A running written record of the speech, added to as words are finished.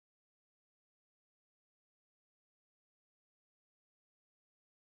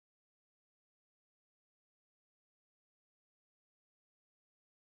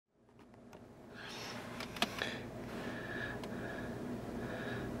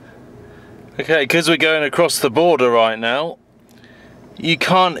Okay, because we're going across the border right now, you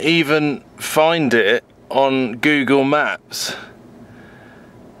can't even find it on Google Maps.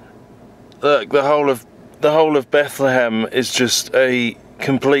 Look, the whole of Bethlehem is just a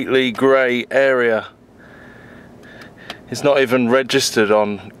completely grey area. It's not even registered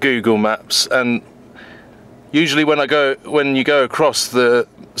on Google Maps, and usually when you go across, the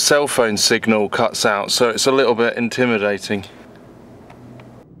cell phone signal cuts out, so it's a little bit intimidating.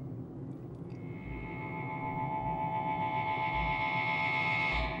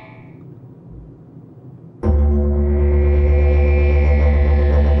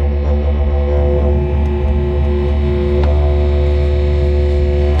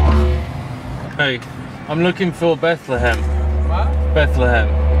 Hey, I'm looking for Bethlehem. What? Bethlehem.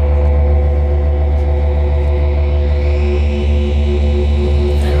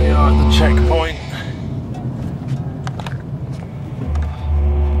 Here we are at the checkpoint.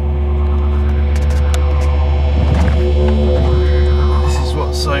 This is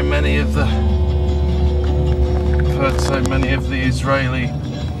what so many of the... I've heard so many of the Israeli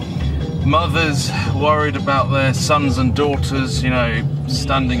mothers worried about their sons and daughters, you know,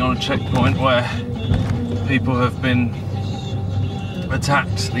 standing on a checkpoint where people have been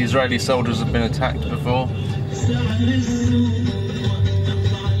attacked. The Israeli soldiers have been attacked before.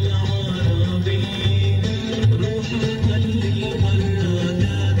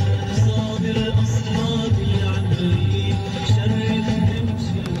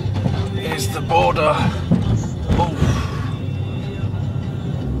 Here's the border. Oh.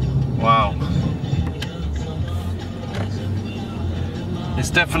 Wow. It's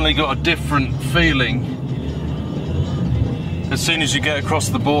definitely got a different feeling as soon as you get across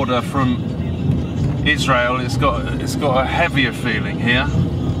the border from Israel. It's got a heavier feeling here.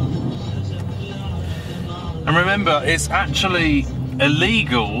 And remember, it's actually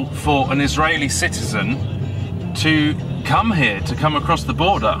illegal for an Israeli citizen to come here, to come across the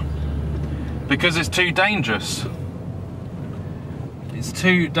border, because it's too dangerous. It's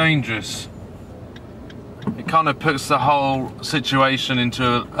too dangerous. It kind of puts the whole situation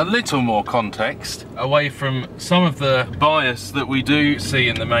into a little more context, away from some of the bias that we do see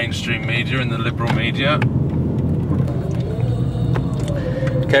in the mainstream media, in the liberal media.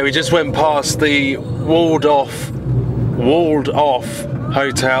 Okay, we just went past the walled off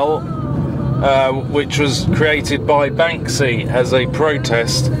hotel, which was created by Banksy as a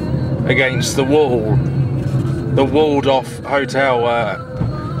protest against the walled off hotel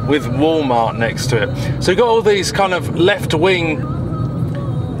with Walmart next to it. So you've got all these kind of left-wing,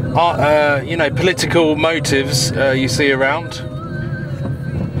 you know, political motives you see around.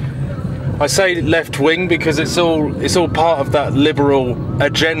 I say left-wing because it's all part of that liberal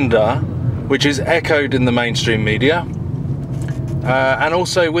agenda, which is echoed in the mainstream media. And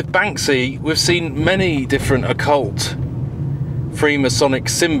also with Banksy, we've seen many different occult Freemasonic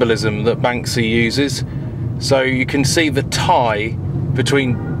symbolism that Banksy uses. So you can see the tie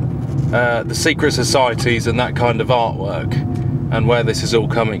between the secret societies and that kind of artwork, and where this is all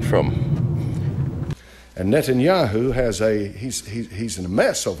coming from. And Netanyahu he's in a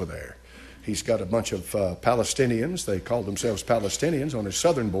mess over there. He's got a bunch of Palestinians, they call themselves Palestinians, on his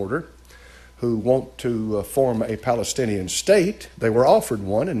southern border, who want to form a Palestinian state. They were offered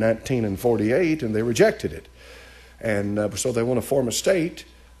one in 1948 and they rejected it. And so they want to form a state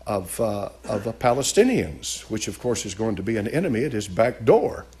of Palestinians, which of course is going to be an enemy at his back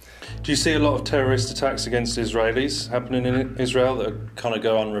door. Do you see a lot of terrorist attacks against Israelis happening in Israel that kind of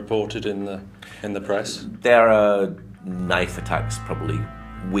go unreported in the press? There are knife attacks probably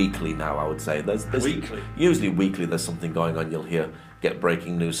weekly now, I would say. There's weekly? Usually weekly there's something going on. You'll get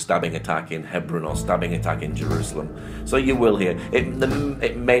breaking news, stabbing attack in Hebron or stabbing attack in Jerusalem. So you will hear.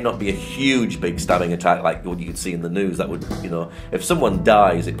 It may not be a huge big stabbing attack like what you could see in the news. That would, you know, if someone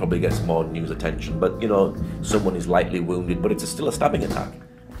dies it probably gets more news attention. But, you know, someone is lightly wounded, but it's still a stabbing attack.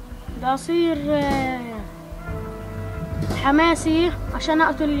 بدي أصير حماسي عشان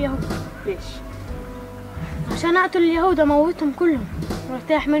أقتل اليهود. ليش؟ عشان أقتل اليهود أموتهم كلهم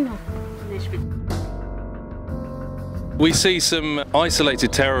وارتاح منهم. ليش بدي؟ We see some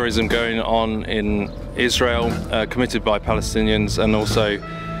isolated terrorism going on in Israel, committed by Palestinians, and also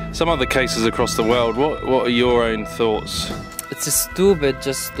some other cases across the world. What are your own thoughts? It's stupid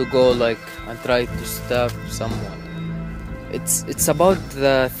just to go like and try to stab someone. It's about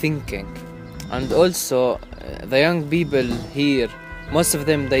the thinking, and also the young people here, most of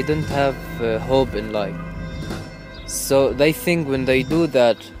them, they don't have hope in life. So they think when they do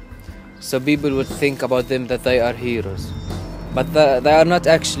that, so people would think about them that they are heroes. But they are not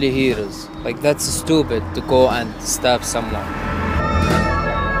actually heroes. Like, that's stupid to go and stab someone.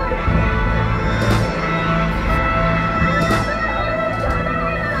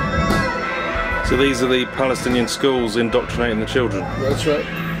 So these are the Palestinian schools indoctrinating the children. That's right.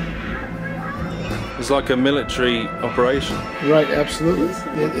 It's like a military operation. Right, absolutely.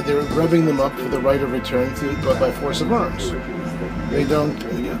 They're rubbing them up for the right of return by force of arms. They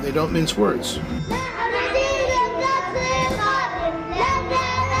don't mince words.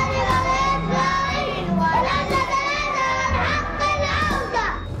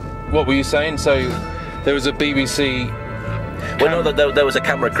 What were you saying? So there was a BBC... Well, no, there was a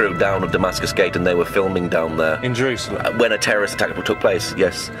camera crew down at Damascus Gate and they were filming down there. In Jerusalem? When a terrorist attack took place,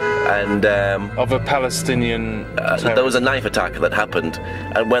 yes. And of a Palestinian there was a knife attack that happened.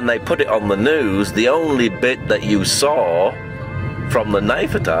 And when they put it on the news, the only bit that you saw from the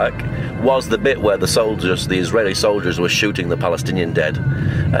knife attack was the bit where the Israeli soldiers were shooting the Palestinian dead.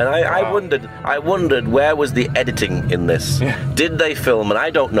 And I wondered where was the editing in this? Yeah. Did they film, and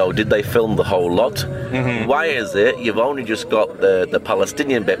I don't know, did they film the whole lot? Mm-hmm. Why is it you've only just got the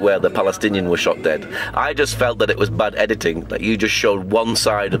Palestinian bit where the Palestinian was shot dead? I just felt that it was bad editing, that you just showed one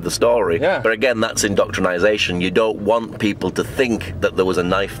side of the story. Yeah. But again, that's indoctrination. You don't want people to think that there was a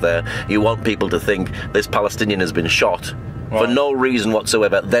knife there. You want people to think this Palestinian has been shot. Right. For no reason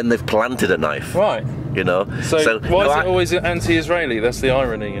whatsoever, then they've planted a knife. Right. You know? So why is it always anti-Israeli? That's the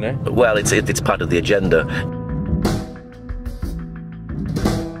irony, you know? Well, it's part of the agenda.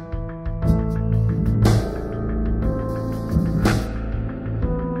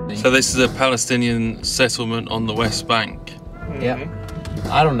 So this is a Palestinian settlement on the West Bank. Yeah.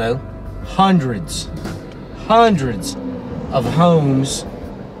 I don't know. Hundreds of homes.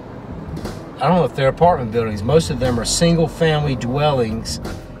 I don't know if they're apartment buildings. Most of them are single-family dwellings,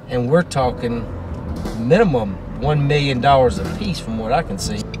 and we're talking minimum $1 million a piece from what I can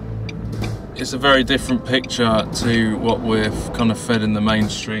see. It's a very different picture to what we've kind of fed in the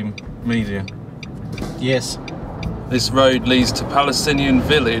mainstream media. Yes. This road leads to Palestinian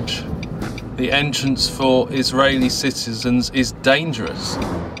village. The entrance for Israeli citizens is dangerous.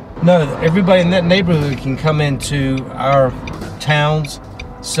 No, everybody in that neighborhood can come into our towns,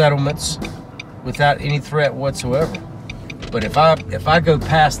 settlements, without any threat whatsoever. But if I go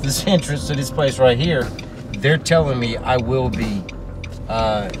past this entrance to this place right here, they're telling me I will be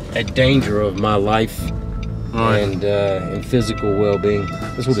at danger of my life and physical well-being.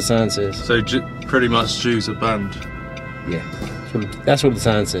 That's what the sign says. So pretty much Jews are banned. Yeah, that's what the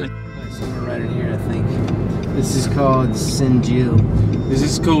sign says. Somewhere right in here, I think. This is called Sinjil. This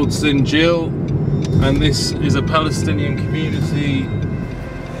is called Sinjil, and this is a Palestinian community.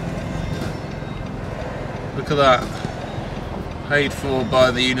 Look at that. Paid for by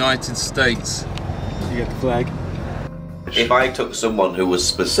the United States. You get the flag. If I took someone who was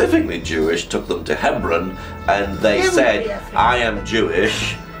specifically Jewish, took them to Hebron, and they said, I am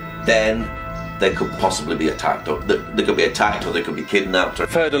Jewish, then they could possibly be attacked, or they could be attacked, or they could be kidnapped.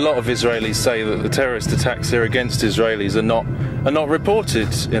 I've heard a lot of Israelis say that the terrorist attacks here against Israelis are not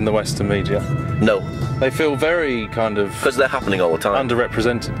reported in the Western media. No. They feel very kind of... Because they're happening all the time.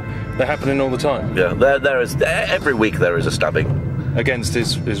 Underrepresented. They're happening all the time. Yeah, there is, every week there is a stabbing. Against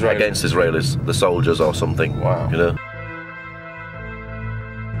Israelis? Against Israelis, the soldiers or something. Wow. You know?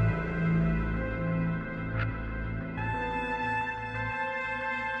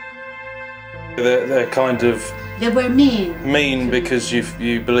 They're kind of... They were mean. Mean because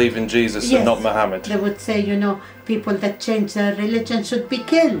you believe in Jesus, yes, and not Muhammad. They would say, you know, people that change their religion should be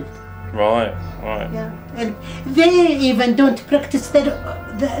killed. Right. Yeah, and they even don't practice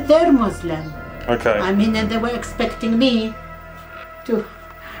their Muslim. Okay. I mean, and they were expecting me to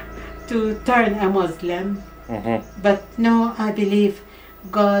turn a Muslim. Mm-hmm. But no, I believe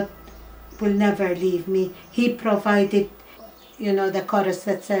God will never leave me. He provided, you know, the chorus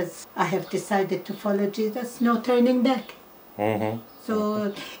that says, I have decided to follow Jesus, no turning back. Mm-hmm.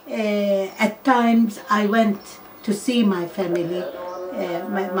 So at times I went to see my family,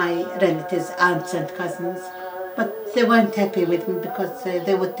 my relatives, aunts and cousins, but they weren't happy with me because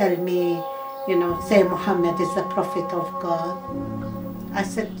they would tell me, you know, say Muhammad is the prophet of God. I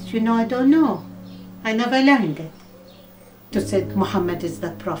said, you know, I don't know. I never learned it, to say Muhammad is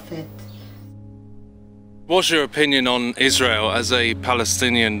the prophet. What's your opinion on Israel as a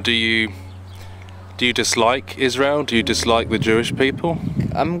Palestinian? Do you dislike Israel? Do you dislike the Jewish people?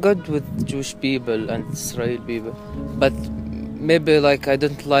 I'm good with Jewish people and Israeli people, but maybe like I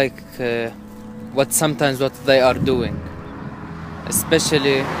don't like what they are doing,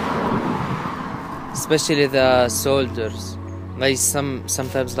 especially the soldiers. They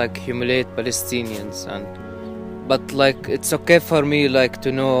sometimes like humiliate Palestinians, but like it's okay for me like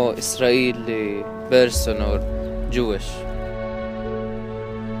to know Israeli person or Jewish.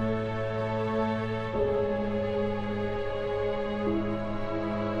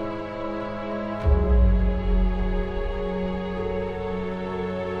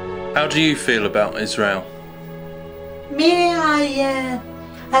 How do you feel about Israel? Me, I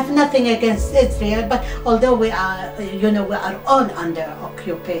have nothing against Israel, but although we are, we are all under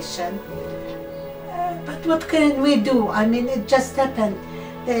occupation. But what can we do? I mean, it just happened.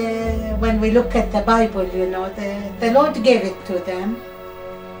 When we look at the Bible, the Lord gave it to them.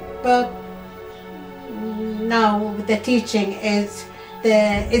 But now the teaching is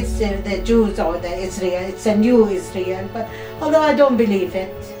it's the Jews or the Israel. It's a new Israel. But although I don't believe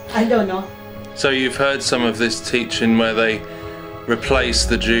it, I don't know. So you've heard some of this teaching where they replace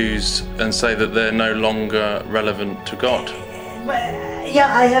the Jews and say that they're no longer relevant to God? Yeah,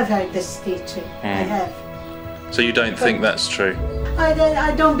 I have heard this teaching. I have. So you don't think that's true?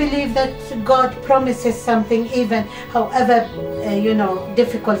 I don't believe that God promises something, even however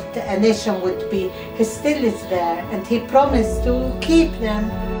difficult a nation would be. He still is there, and He promised to keep them.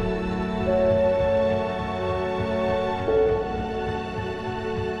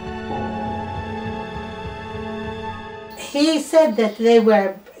 He said that they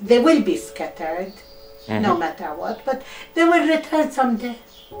will be scattered, no matter what, but they will return someday.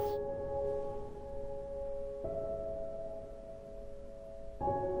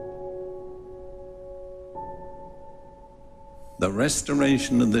 The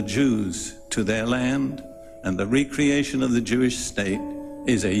restoration of the Jews to their land and the recreation of the Jewish state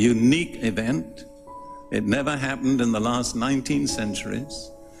is a unique event. It never happened in the last 19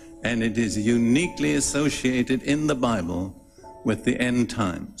 centuries, and it is uniquely associated in the Bible with the end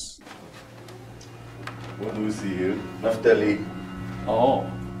times. What do we see here? Naphtali. Oh.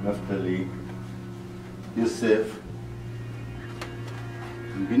 Naphtali. Yosef.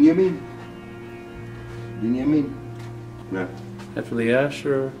 Binyamin. Binyamin. Yeah. Naphtali,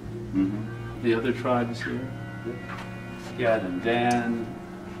 Asher, the other tribes here, Gad and Dan,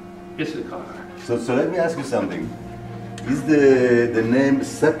 Issachar. So let me ask you something. Is the name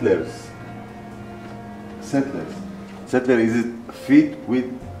settlers? Settler, is it fit with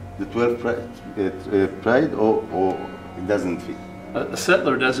the 12 pride or it doesn't fit? A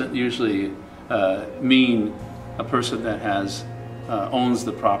settler doesn't usually mean a person that owns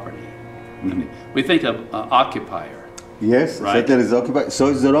the property. We think of occupier. Yes, right? Settler is occupied. So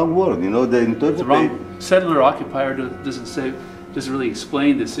it's the wrong word, the interpretation. Settler occupier doesn't really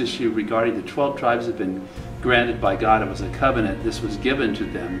explain this issue regarding the 12 tribes have been granted by God. It was a covenant. This was given to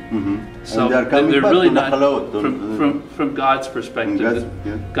them. So they're really not, from God's perspective,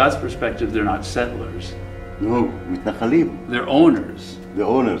 God's perspective, they're not settlers. No, mitnachalim. They're owners. The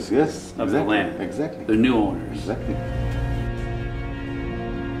owners, yes. Of the land. Exactly. They're new owners. Exactly.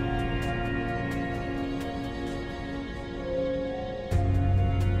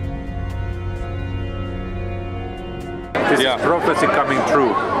 This prophecy coming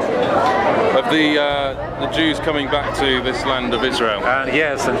true. Of the Jews coming back to this land of Israel.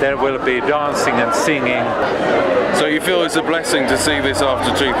 Yes, and there will be dancing and singing. So you feel it's a blessing to see this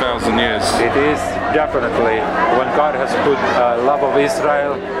after 2,000 years? It is, definitely. When God has put love of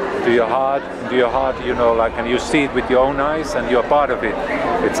Israel to your heart, and you see it with your own eyes and you're part of it.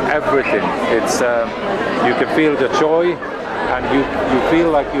 It's everything. It's you can feel the joy, and you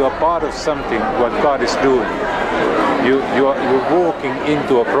feel like you are part of something what God is doing. You're walking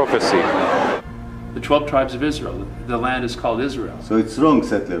into a prophecy. The 12 tribes of Israel, the land is called Israel. So it's wrong,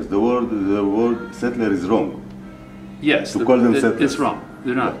 settlers. The word settler is wrong. Yes, to call them settlers. It's wrong.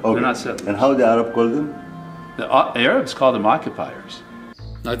 They're not. Okay. They're not settlers. And how the Arab call them? The Arabs call them occupiers.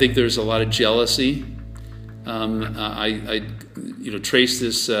 I think there's a lot of jealousy. I trace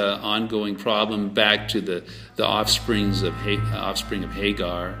this ongoing problem back to the offspring of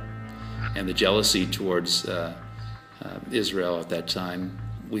Hagar and the jealousy towards Israel at that time.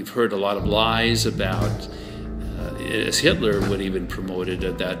 We've heard a lot of lies about, as Hitler would even promoted,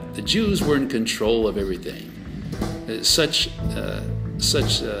 that the Jews were in control of everything. Such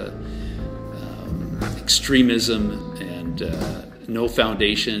extremism and no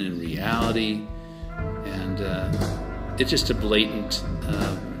foundation in reality, and it's just a blatant,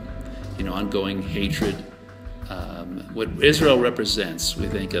 ongoing hatred. What Israel represents, we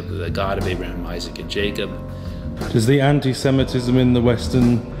think of the God of Abraham, Isaac, and Jacob. Does the anti-Semitism in the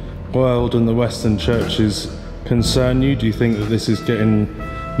Western world and the Western churches concern you? Do you think that this is getting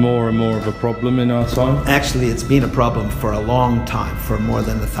more and more of a problem in our time? Actually, it's been a problem for a long time, for more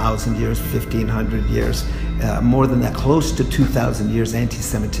than 1,000 years, 1,500 years, more than that, close to 2,000 years,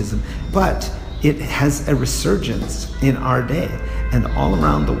 anti-Semitism. But it has a resurgence in our day, and all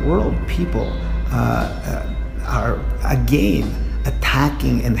around the world, people are again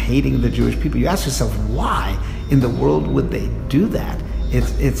attacking and hating the Jewish people. You ask yourself, why in the world would they do that?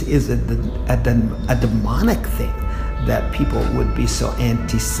 It's a demonic thing that people would be so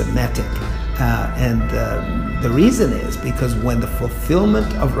anti-Semitic. And the reason is because when the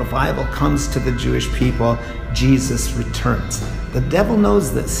fulfillment of revival comes to the Jewish people, Jesus returns. The devil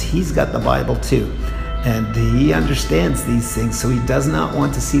knows this. He's got the Bible too. And he understands these things, so he does not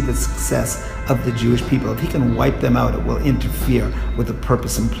want to see the success of the Jewish people. If he can wipe them out, it will interfere with the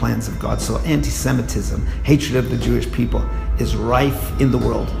purpose and plans of God. So anti-Semitism, hatred of the Jewish people, is rife in the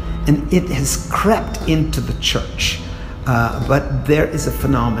world. And it has crept into the church. But there is a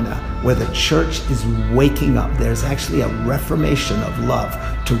phenomena where the church is waking up. There's actually a reformation of love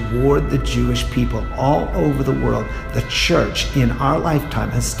toward the Jewish people all over the world. The church in our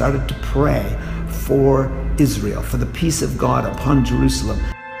lifetime has started to pray for Israel, for the peace of God upon Jerusalem.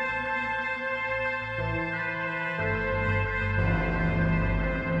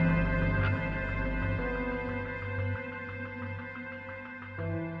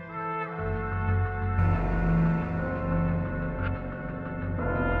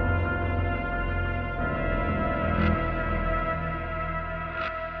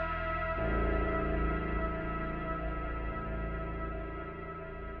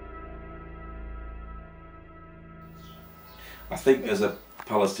 I think as a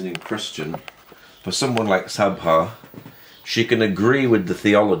Palestinian Christian, for someone like Sabha, she can agree with the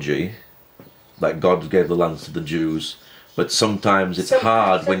theology that God gave the lands to the Jews, but sometimes it's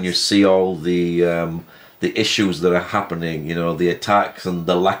hard when you see all the issues that are happening, you know, the attacks and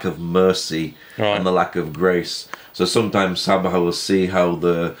the lack of mercy and the lack of grace. So sometimes Sabha will see how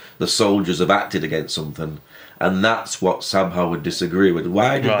the soldiers have acted against something, and that's what Sabha would disagree with.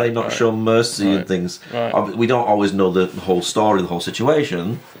 Why did they not show mercy and things? We don't always know the whole story, the whole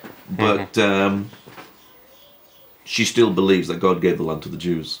situation, but she still believes that God gave the land to the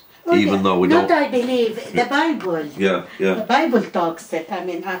Jews, even though we don't. Not I believe, the Bible. Yeah, yeah. The Bible talks it. I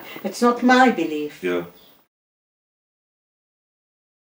mean, it's not my belief. Yeah.